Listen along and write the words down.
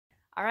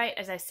All right,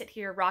 as I sit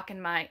here rocking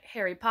my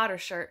Harry Potter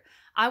shirt,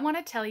 I want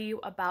to tell you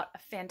about a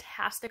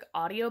fantastic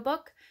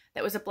audiobook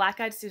that was a Black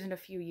Eyed Susan a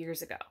few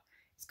years ago.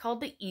 It's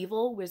called The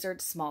Evil Wizard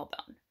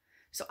Smallbone.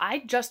 So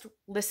I just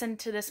listened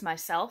to this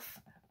myself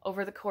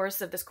over the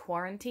course of this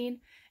quarantine,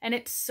 and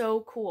it's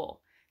so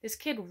cool. This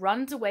kid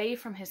runs away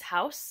from his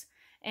house,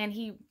 and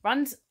he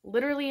runs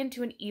literally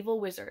into an evil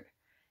wizard.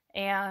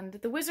 And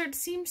the wizard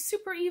seems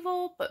super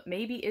evil, but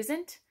maybe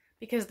isn't,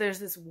 because there's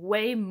this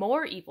way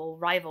more evil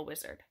rival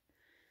wizard.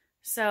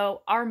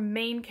 So our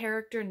main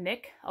character,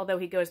 Nick, although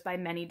he goes by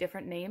many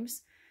different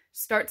names,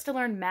 starts to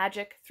learn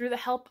magic through the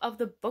help of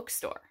the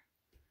bookstore.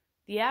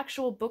 The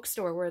actual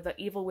bookstore where the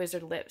evil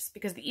wizard lives,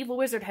 because the evil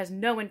wizard has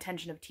no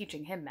intention of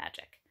teaching him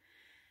magic.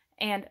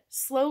 And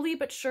slowly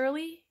but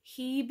surely,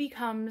 he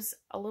becomes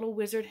a little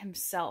wizard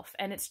himself,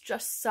 and it's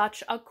just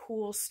such a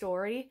cool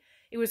story.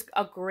 It was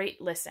a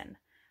great listen.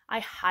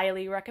 I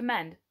highly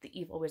recommend The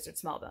Evil Wizard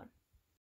Smallbone.